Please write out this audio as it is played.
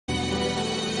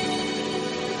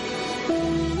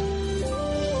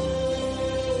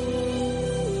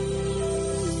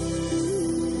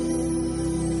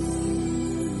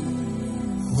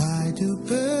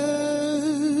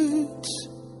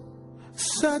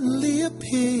suddenly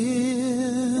appear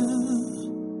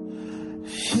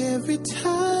every time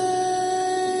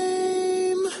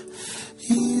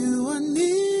you are near,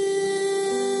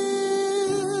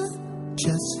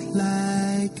 just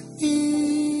like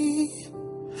me.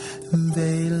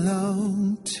 They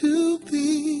long to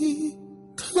be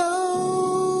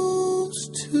close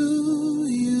to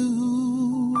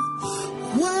you.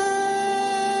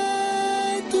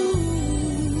 Why do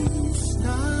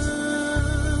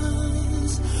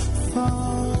stars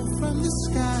fall from the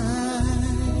sky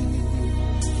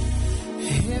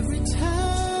every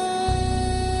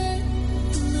time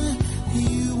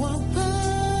you walk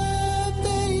by,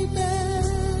 baby,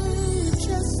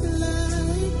 just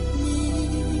like me?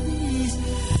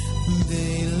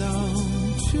 They long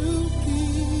to be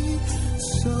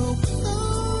so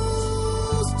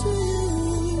close to you,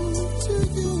 to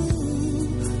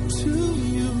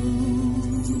you.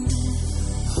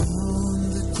 On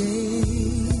the day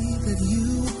that you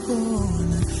were born,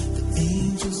 the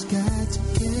angels got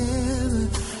together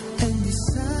and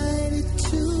decided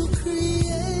to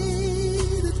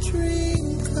create a dream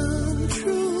come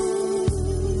true.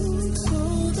 So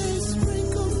they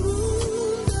sprinkled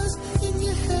moon dust in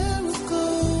your hair of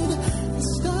gold, and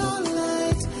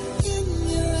starlight in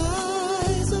your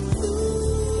eyes of blue.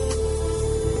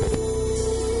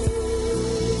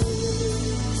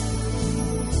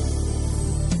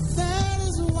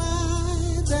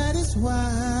 That is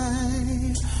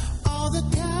why all the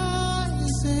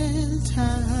guys in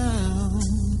town,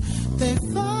 they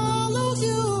follow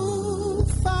you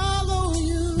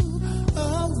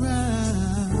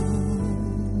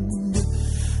around,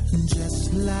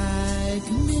 just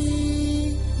like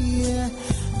me. Yeah,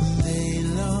 they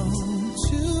long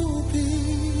to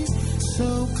be so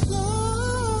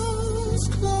close,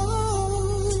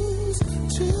 close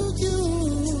to you,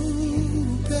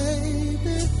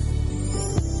 baby.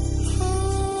 Oh,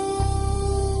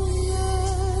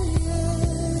 yeah.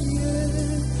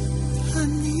 I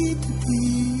need to be,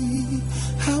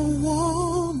 I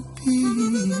want to be.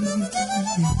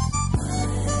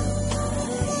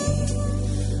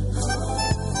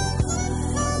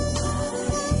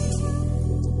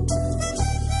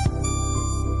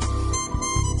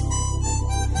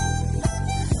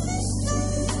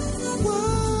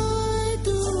 Why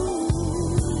do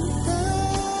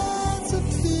birds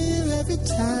appear every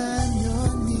time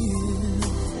you're near?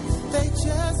 They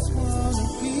just wanna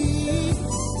be.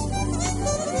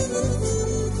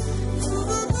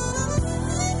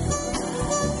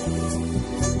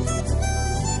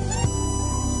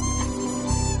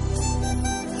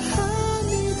 I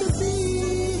need to be,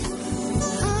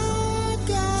 I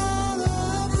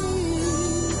gotta be,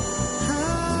 I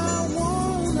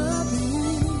wanna be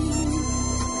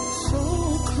so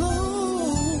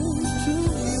close to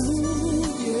you,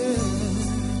 yeah.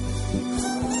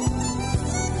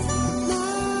 My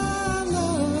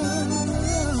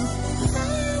love, I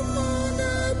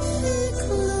wanna be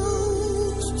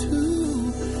close to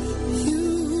you.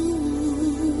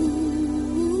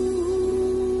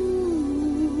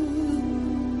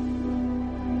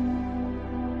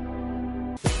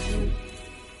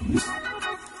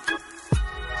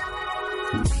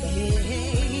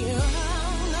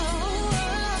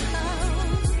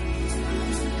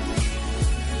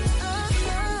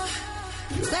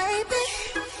 Baby,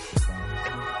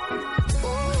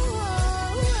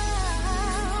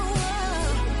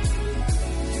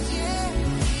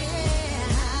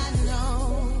 I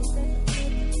know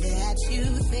that you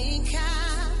think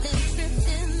I've been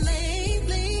tripping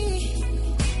lately,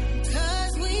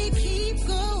 'cause we keep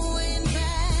going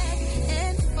back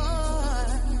and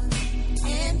forth,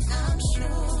 and I'm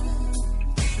sure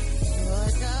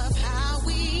because of how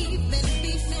we've been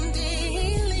beefing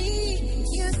daily,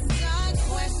 you start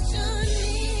questioning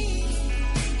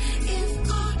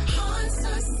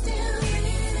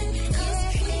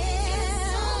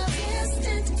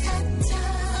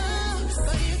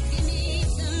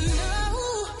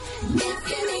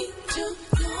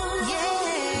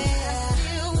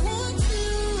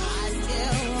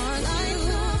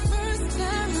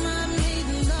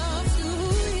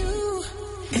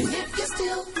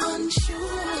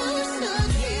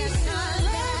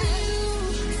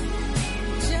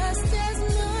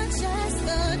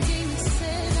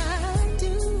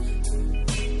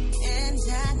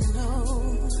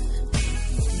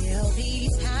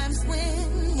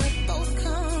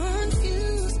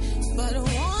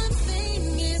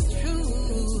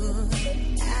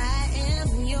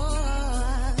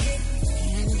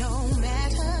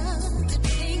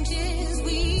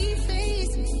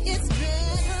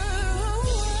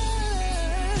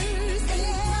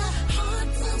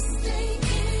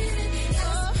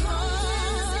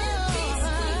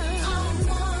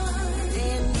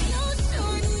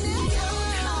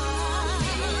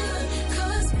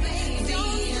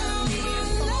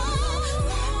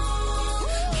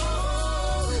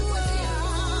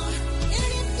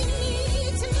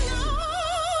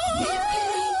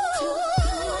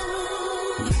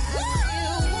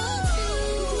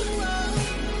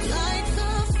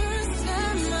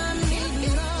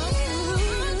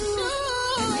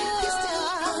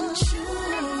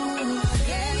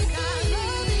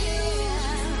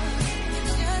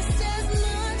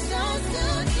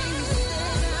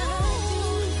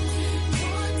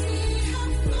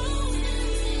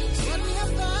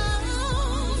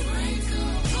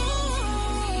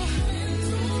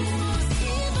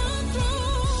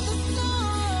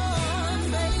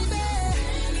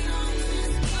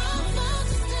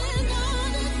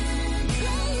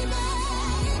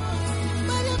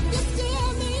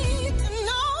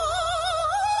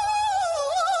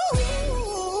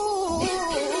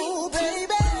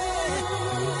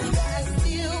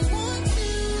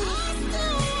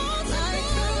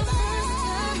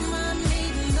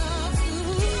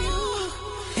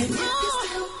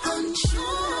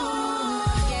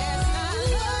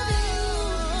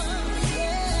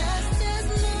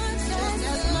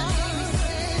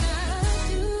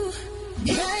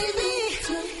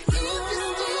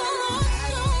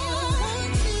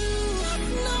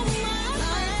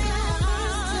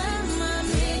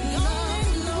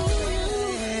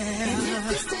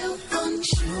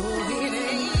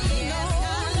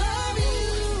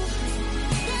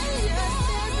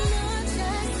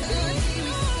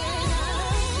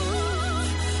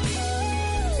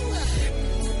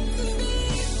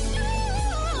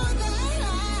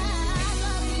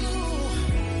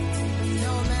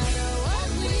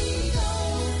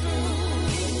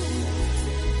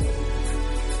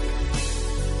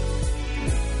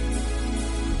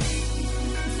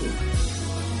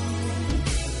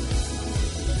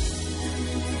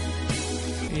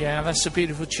Yeah, that's a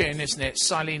beautiful tune, isn't it?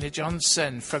 Silena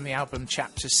Johnson from the album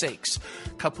Chapter 6,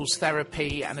 Couples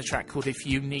Therapy, and a track called If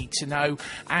You Need to Know.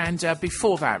 And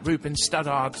before that, Ruben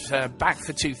Studdard, back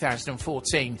for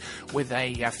 2014 with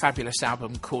a fabulous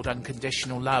album called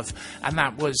Unconditional Love. And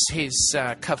that was his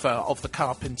cover of The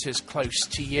Carpenters' Close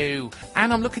to You.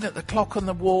 And I'm looking at the clock on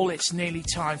the wall. It's nearly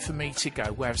time for me to go.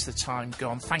 Where's the time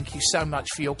gone? Thank you so much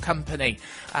for your company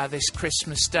this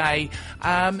Christmas Day.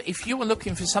 If you were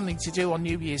looking for something to do on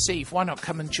New Year's Eve, why not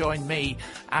come and join me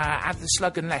at the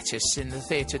Slug and Lettuce in the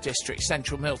Theatre District,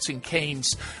 Central Milton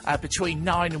Keynes, between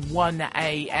 9 and 1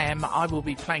 a.m. I will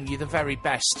be playing you the very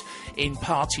best in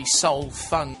party, soul,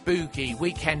 funk, boogie,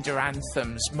 weekender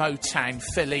anthems, Motown,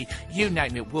 Philly, you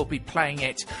name it, we'll be playing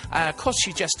it. Costs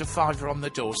you just £5 on the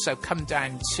door, so come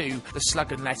down to the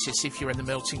Slug and Lettuce if you're in the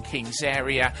Milton Keynes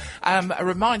area. A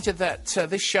reminder that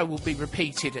this show will be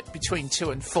repeated between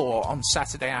 2 and 4 on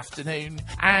Saturday afternoon,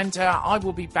 and I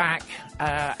will be back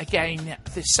again at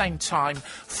the same time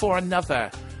for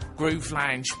another Groove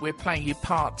Lounge. We're playing you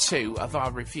part 2 of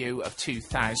our review of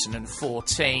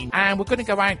 2014, and we're going to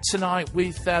go out tonight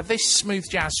with this smooth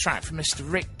jazz track from Mr.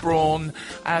 Rick Braun.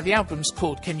 The album's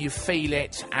called Can You Feel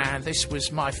It, and this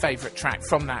was my favourite track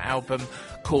from that album,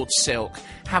 called Silk.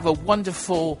 Have a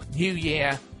wonderful new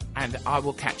year, and I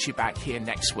will catch you back here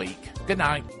next week. Good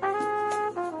night.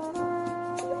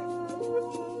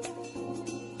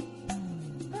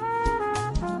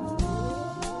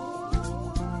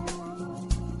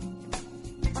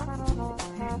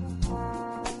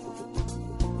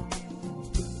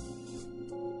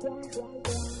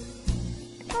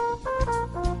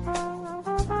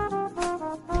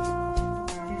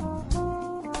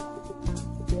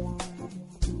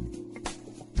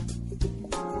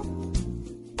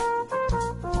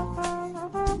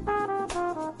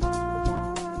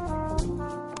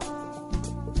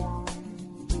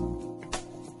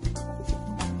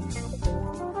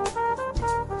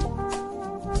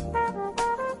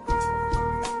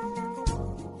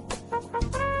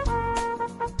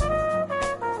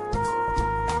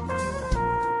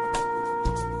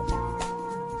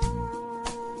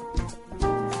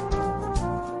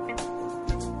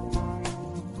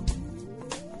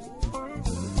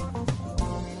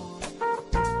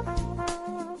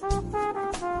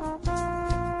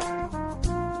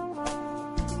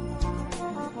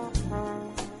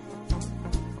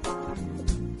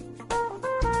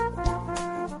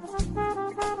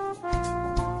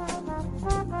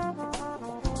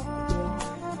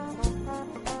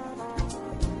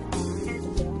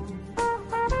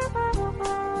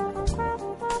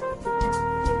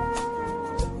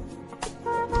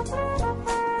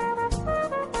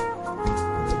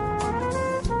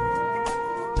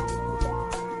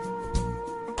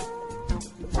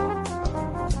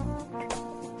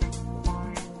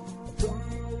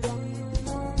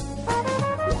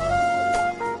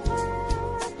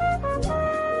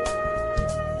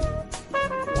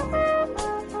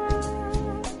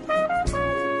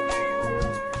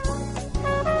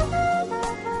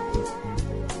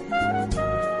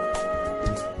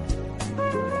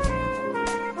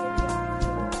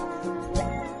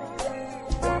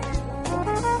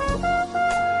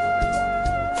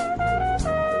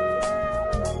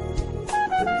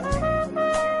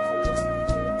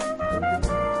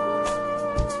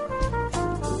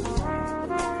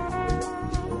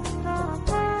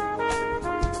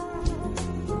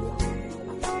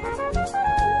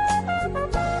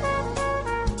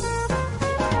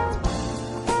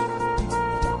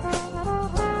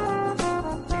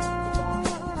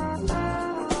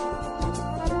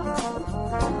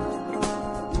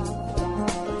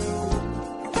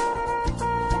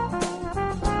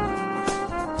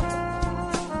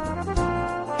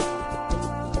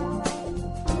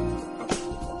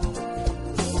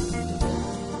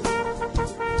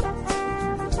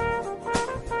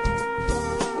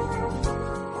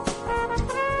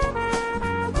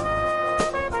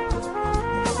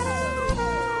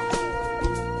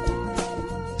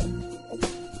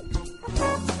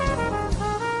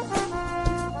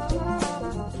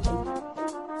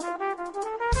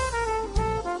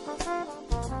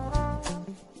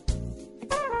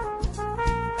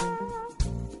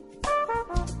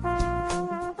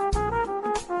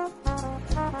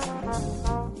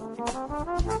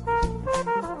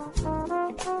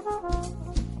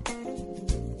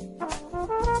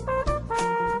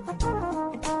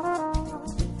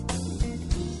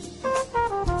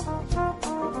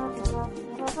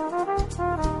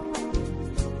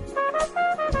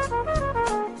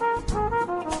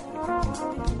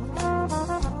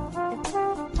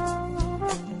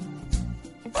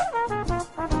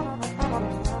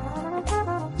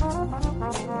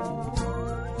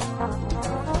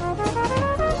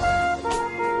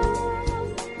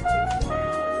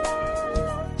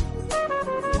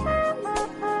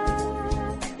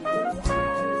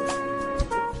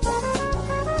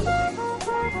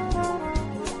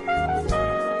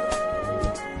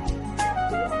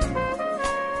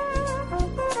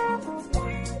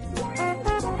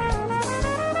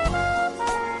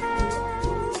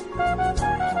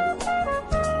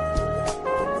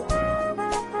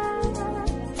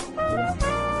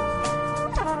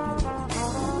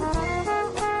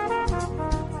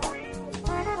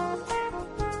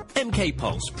 MK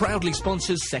Pulse proudly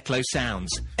sponsors Seclo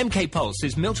Sounds. MK Pulse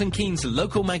is Milton Keynes'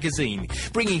 local magazine,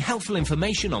 bringing helpful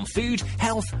information on food,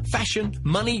 health, fashion,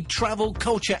 money, travel,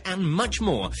 culture and much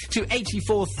more to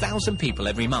 84,000 people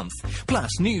every month.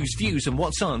 Plus news, views and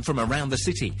what's on from around the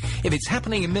city. If it's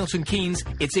happening in Milton Keynes,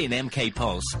 it's in MK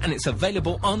Pulse, and it's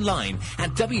available online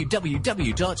at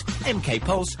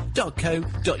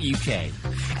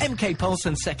www.mkpulse.co.uk. MK Pulse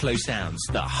and Seclo Sounds,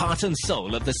 the heart and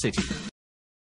soul of the city.